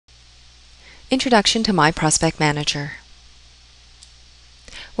Introduction to My Prospect Manager.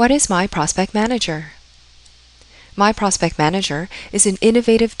 What is My Prospect Manager? My Prospect Manager is an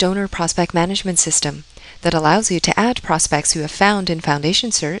innovative donor prospect management system that allows you to add prospects you have found in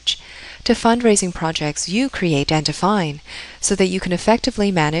Foundation Search to fundraising projects you create and define so that you can effectively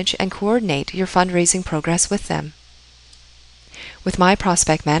manage and coordinate your fundraising progress with them. With My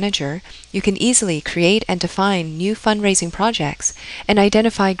Prospect Manager, you can easily create and define new fundraising projects and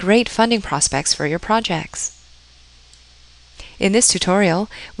identify great funding prospects for your projects. In this tutorial,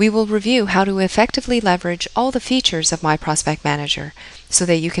 we will review how to effectively leverage all the features of My Prospect Manager so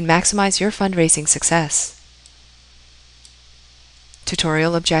that you can maximize your fundraising success.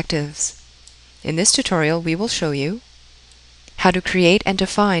 Tutorial Objectives. In this tutorial, we will show you how to create and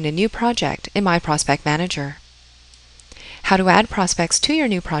define a new project in My Prospect Manager, how to add prospects to your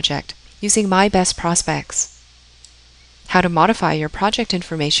new project using My Best Prospects, how to modify your project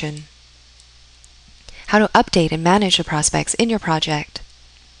information, how to update and manage the prospects in your project,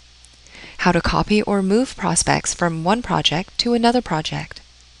 how to copy or move prospects from one project to another project,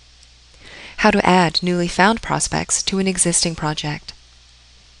 how to add newly found prospects to an existing project.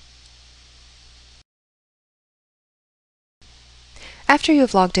 After you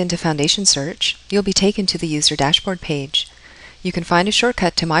have logged into Foundation Search, you'll be taken to the User Dashboard page. You can find a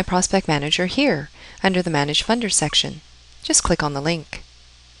shortcut to My Prospect Manager here under the Manage Funders section. Just click on the link.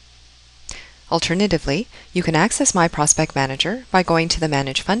 Alternatively, you can access My Prospect Manager by going to the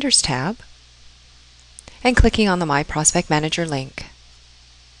Manage Funders tab and clicking on the My Prospect Manager link.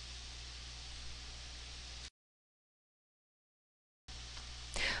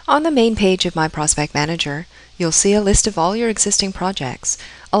 On the main page of My Prospect Manager, you'll see a list of all your existing projects,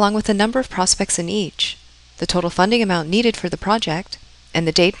 along with the number of prospects in each, the total funding amount needed for the project, and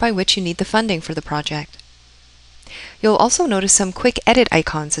the date by which you need the funding for the project. You'll also notice some quick edit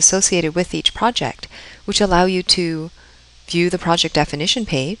icons associated with each project, which allow you to view the project definition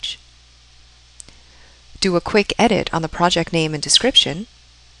page, do a quick edit on the project name and description,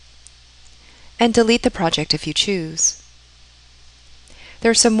 and delete the project if you choose. There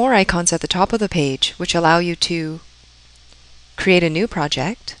are some more icons at the top of the page which allow you to create a new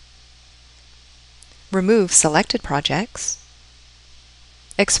project, remove selected projects,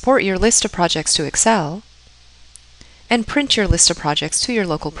 export your list of projects to Excel, and print your list of projects to your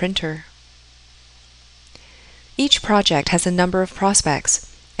local printer. Each project has a number of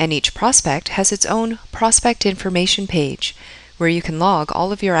prospects, and each prospect has its own prospect information page where you can log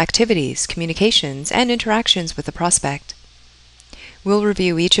all of your activities, communications, and interactions with the prospect. We'll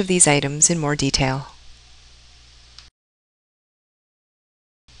review each of these items in more detail.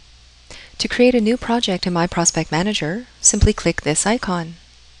 To create a new project in My Prospect Manager, simply click this icon.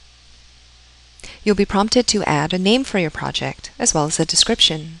 You'll be prompted to add a name for your project, as well as a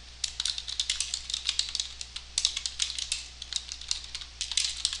description.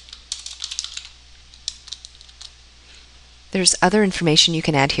 There's other information you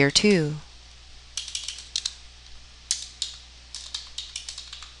can add here too.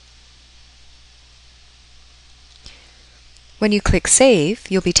 When you click Save,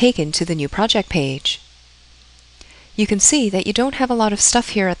 you'll be taken to the new project page. You can see that you don't have a lot of stuff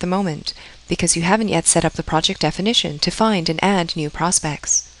here at the moment because you haven't yet set up the project definition to find and add new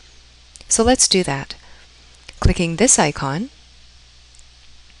prospects. So let's do that. Clicking this icon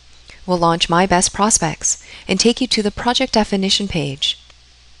will launch My Best Prospects and take you to the project definition page.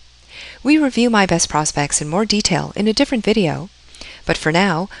 We review My Best Prospects in more detail in a different video, but for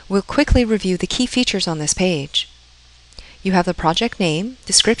now, we'll quickly review the key features on this page. You have the project name,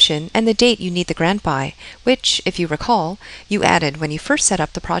 description, and the date you need the grant by, which, if you recall, you added when you first set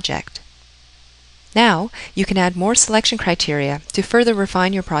up the project. Now, you can add more selection criteria to further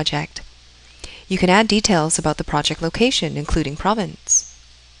refine your project. You can add details about the project location, including province.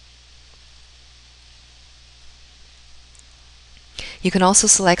 You can also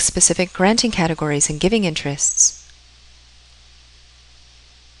select specific granting categories and giving interests.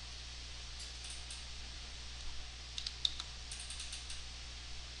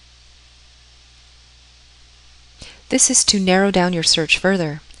 This is to narrow down your search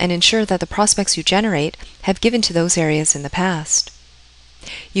further and ensure that the prospects you generate have given to those areas in the past.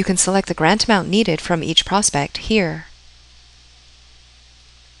 You can select the grant amount needed from each prospect here.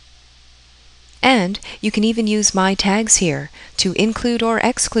 And you can even use My Tags here to include or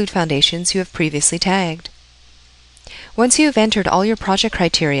exclude foundations you have previously tagged. Once you have entered all your project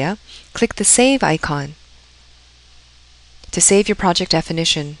criteria, click the Save icon to save your project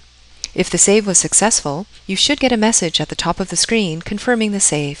definition. If the save was successful, you should get a message at the top of the screen confirming the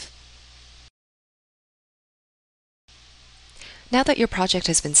save. Now that your project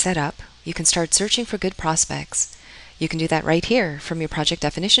has been set up, you can start searching for good prospects. You can do that right here from your project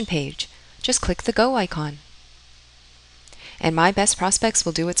definition page. Just click the Go icon. And My Best Prospects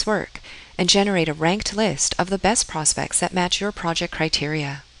will do its work and generate a ranked list of the best prospects that match your project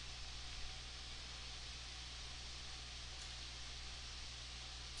criteria.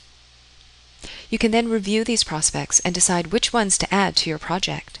 You can then review these prospects and decide which ones to add to your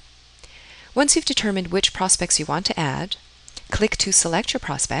project. Once you've determined which prospects you want to add, click to select your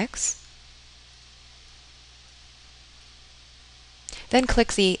prospects. Then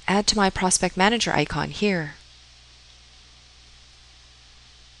click the Add to My Prospect Manager icon here.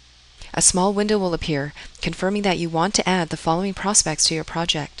 A small window will appear confirming that you want to add the following prospects to your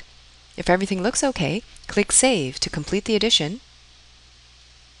project. If everything looks okay, click Save to complete the addition,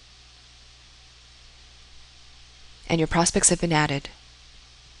 and your prospects have been added.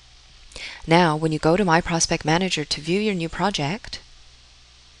 Now, when you go to My Prospect Manager to view your new project,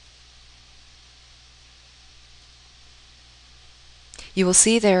 you will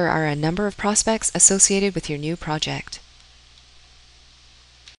see there are a number of prospects associated with your new project.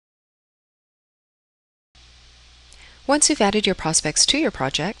 Once you've added your prospects to your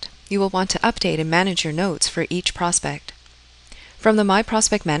project, you will want to update and manage your notes for each prospect. From the My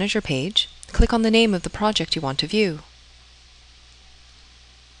Prospect Manager page, click on the name of the project you want to view.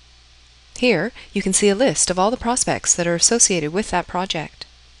 Here, you can see a list of all the prospects that are associated with that project.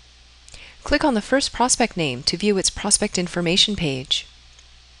 Click on the first prospect name to view its prospect information page.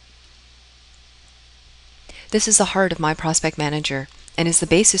 This is the heart of My Prospect Manager and is the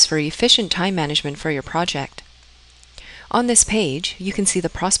basis for efficient time management for your project. On this page, you can see the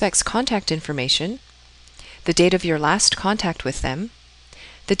prospect's contact information, the date of your last contact with them,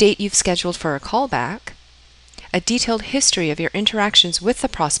 the date you've scheduled for a callback, a detailed history of your interactions with the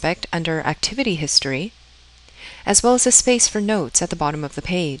prospect under Activity History, as well as a space for notes at the bottom of the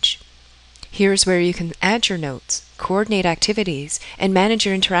page. Here's where you can add your notes, coordinate activities, and manage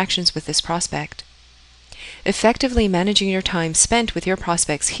your interactions with this prospect. Effectively managing your time spent with your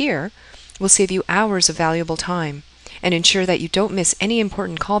prospects here will save you hours of valuable time and ensure that you don't miss any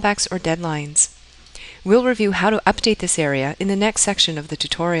important callbacks or deadlines. We'll review how to update this area in the next section of the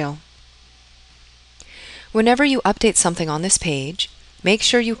tutorial. Whenever you update something on this page, make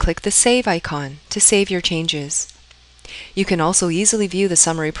sure you click the Save icon to save your changes. You can also easily view the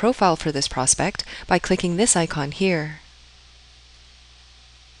summary profile for this prospect by clicking this icon here.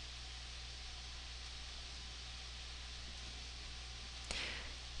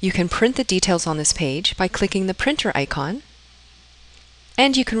 You can print the details on this page by clicking the printer icon,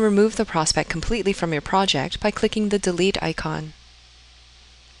 and you can remove the prospect completely from your project by clicking the delete icon.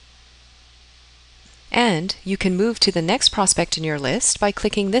 And you can move to the next prospect in your list by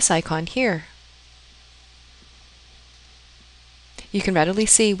clicking this icon here. You can readily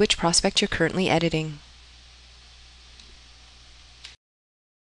see which prospect you're currently editing.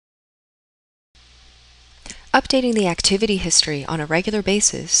 Updating the activity history on a regular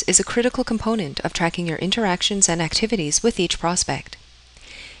basis is a critical component of tracking your interactions and activities with each prospect.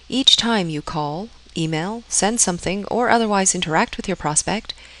 Each time you call, email, send something, or otherwise interact with your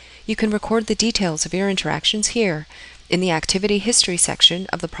prospect, you can record the details of your interactions here in the Activity History section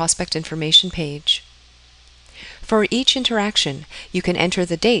of the Prospect Information page. For each interaction, you can enter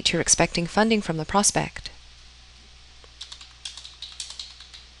the date you're expecting funding from the prospect,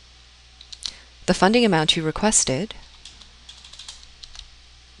 the funding amount you requested,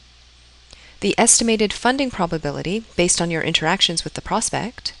 the estimated funding probability based on your interactions with the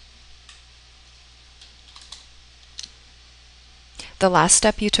prospect, the last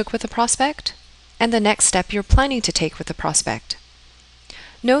step you took with the prospect, and the next step you're planning to take with the prospect.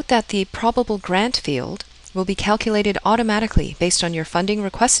 Note that the probable grant field will be calculated automatically based on your funding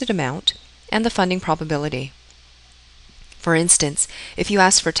requested amount and the funding probability. For instance, if you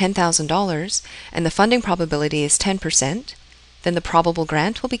ask for $10,000 and the funding probability is 10%, then the probable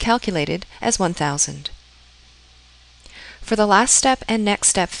grant will be calculated as $1,000. For the last step and next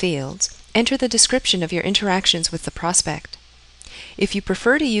step fields, enter the description of your interactions with the prospect. If you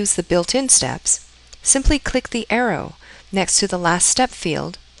prefer to use the built-in steps, simply click the arrow next to the last step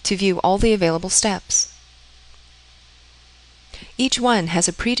field to view all the available steps. Each one has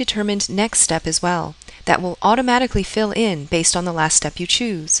a predetermined next step as well that will automatically fill in based on the last step you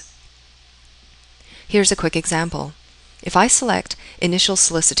choose. Here's a quick example. If I select Initial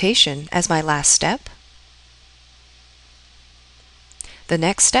Solicitation as my last step, the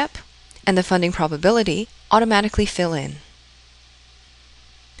next step and the funding probability automatically fill in.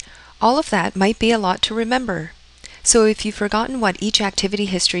 All of that might be a lot to remember, so if you've forgotten what each activity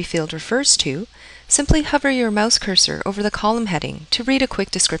history field refers to, Simply hover your mouse cursor over the column heading to read a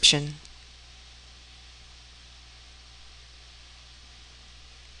quick description.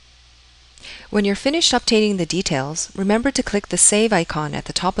 When you're finished updating the details, remember to click the Save icon at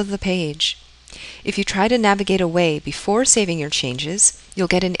the top of the page. If you try to navigate away before saving your changes, you'll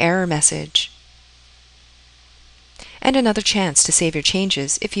get an error message. And another chance to save your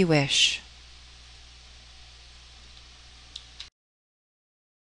changes if you wish.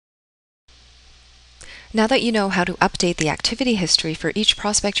 Now that you know how to update the activity history for each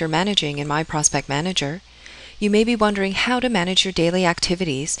prospect you're managing in My Prospect Manager, you may be wondering how to manage your daily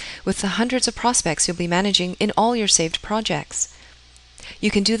activities with the hundreds of prospects you'll be managing in all your saved projects.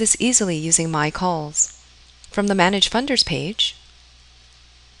 You can do this easily using My Calls. From the Manage Funders page,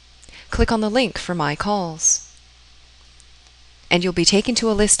 click on the link for My Calls. And you'll be taken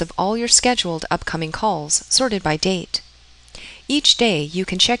to a list of all your scheduled upcoming calls, sorted by date. Each day, you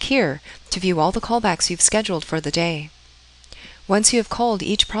can check here to view all the callbacks you've scheduled for the day. Once you have called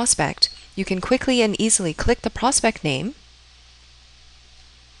each prospect, you can quickly and easily click the prospect name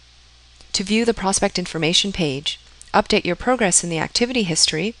to view the prospect information page, update your progress in the activity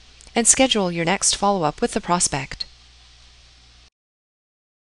history, and schedule your next follow-up with the prospect.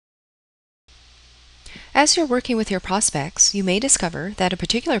 As you're working with your prospects, you may discover that a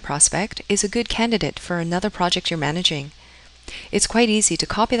particular prospect is a good candidate for another project you're managing. It's quite easy to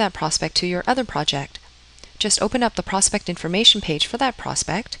copy that prospect to your other project. Just open up the prospect information page for that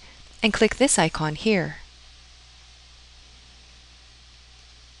prospect and click this icon here.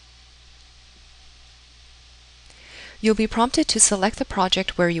 You'll be prompted to select the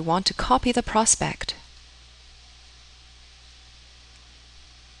project where you want to copy the prospect.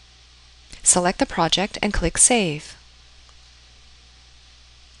 Select the project and click Save.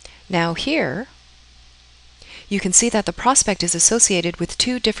 Now here, you can see that the prospect is associated with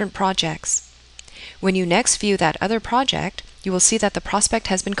two different projects. When you next view that other project, you will see that the prospect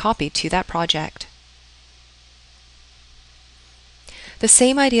has been copied to that project. The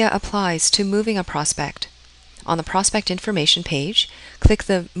same idea applies to moving a prospect. On the prospect information page, click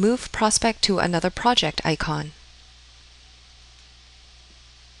the Move Prospect to Another Project icon.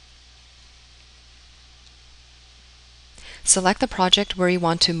 Select the project where you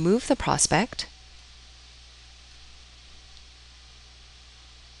want to move the prospect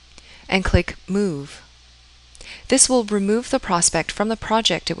and click Move. This will remove the prospect from the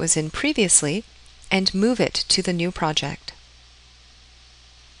project it was in previously and move it to the new project.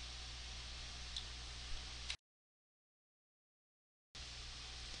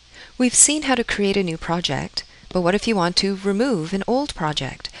 We've seen how to create a new project, but what if you want to remove an old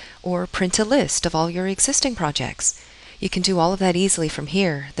project or print a list of all your existing projects? You can do all of that easily from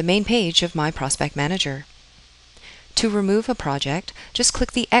here, the main page of My Prospect Manager. To remove a project, just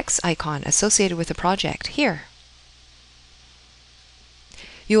click the X icon associated with the project here.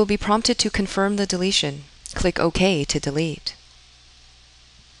 You will be prompted to confirm the deletion. Click OK to delete.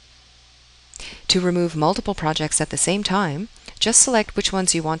 To remove multiple projects at the same time, just select which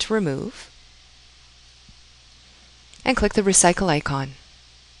ones you want to remove and click the Recycle icon.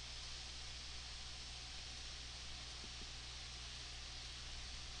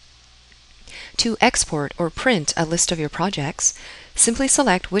 To export or print a list of your projects, simply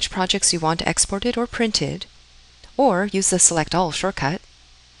select which projects you want exported or printed, or use the Select All shortcut.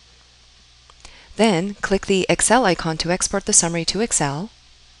 Then click the Excel icon to export the summary to Excel,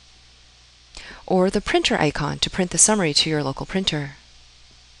 or the Printer icon to print the summary to your local printer.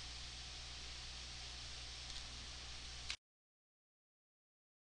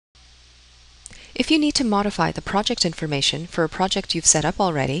 If you need to modify the project information for a project you've set up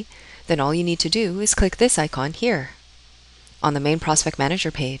already, then all you need to do is click this icon here on the main Prospect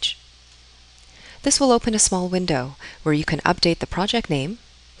Manager page. This will open a small window where you can update the project name,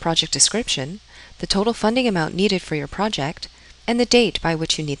 project description, the total funding amount needed for your project, and the date by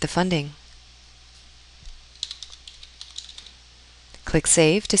which you need the funding. Click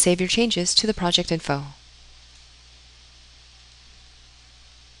Save to save your changes to the project info.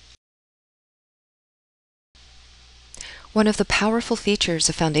 One of the powerful features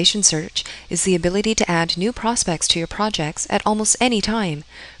of Foundation Search is the ability to add new prospects to your projects at almost any time,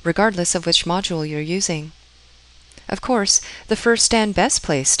 regardless of which module you're using. Of course, the first and best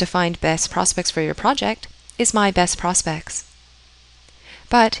place to find best prospects for your project is My Best Prospects.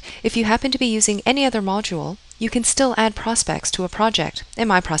 But if you happen to be using any other module, you can still add prospects to a project in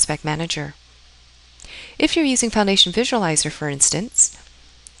My Prospect Manager. If you're using Foundation Visualizer, for instance,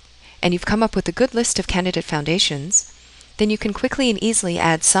 and you've come up with a good list of candidate foundations, then you can quickly and easily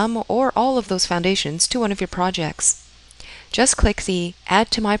add some or all of those foundations to one of your projects. Just click the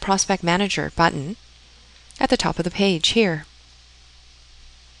Add to My Prospect Manager button at the top of the page here.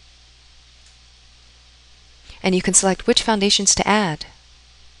 And you can select which foundations to add,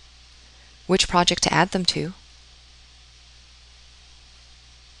 which project to add them to.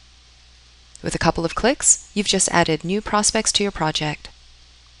 With a couple of clicks, you've just added new prospects to your project.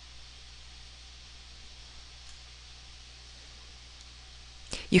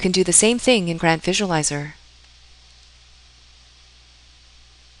 You can do the same thing in Grant Visualizer.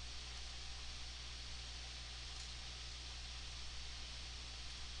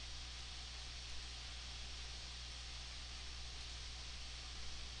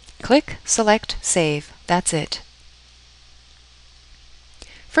 Click, select, save. That's it.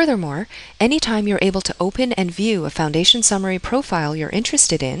 Furthermore, anytime you're able to open and view a foundation summary profile you're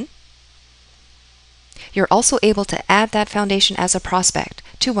interested in, you're also able to add that foundation as a prospect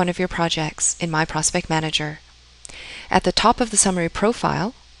to one of your projects in My Prospect Manager. At the top of the summary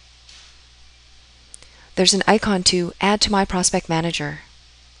profile, there's an icon to Add to My Prospect Manager.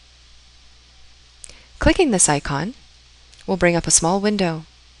 Clicking this icon will bring up a small window.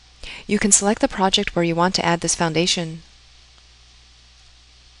 You can select the project where you want to add this foundation.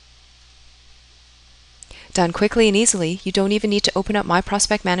 Done quickly and easily, you don't even need to open up My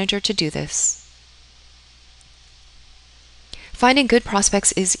Prospect Manager to do this. Finding good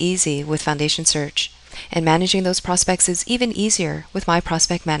prospects is easy with Foundation Search, and managing those prospects is even easier with My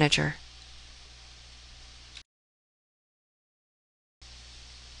Prospect Manager.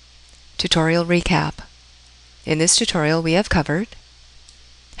 Tutorial recap. In this tutorial, we have covered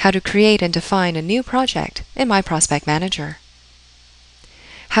how to create and define a new project in My Prospect Manager,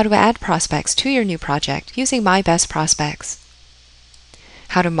 how to add prospects to your new project using My Best Prospects,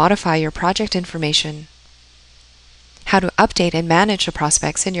 how to modify your project information, how to update and manage the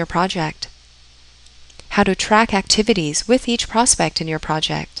prospects in your project, how to track activities with each prospect in your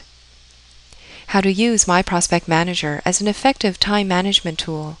project, how to use My Prospect Manager as an effective time management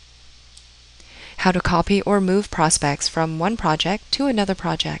tool, how to copy or move prospects from one project to another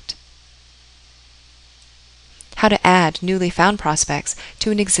project, how to add newly found prospects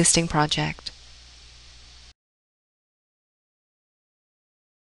to an existing project.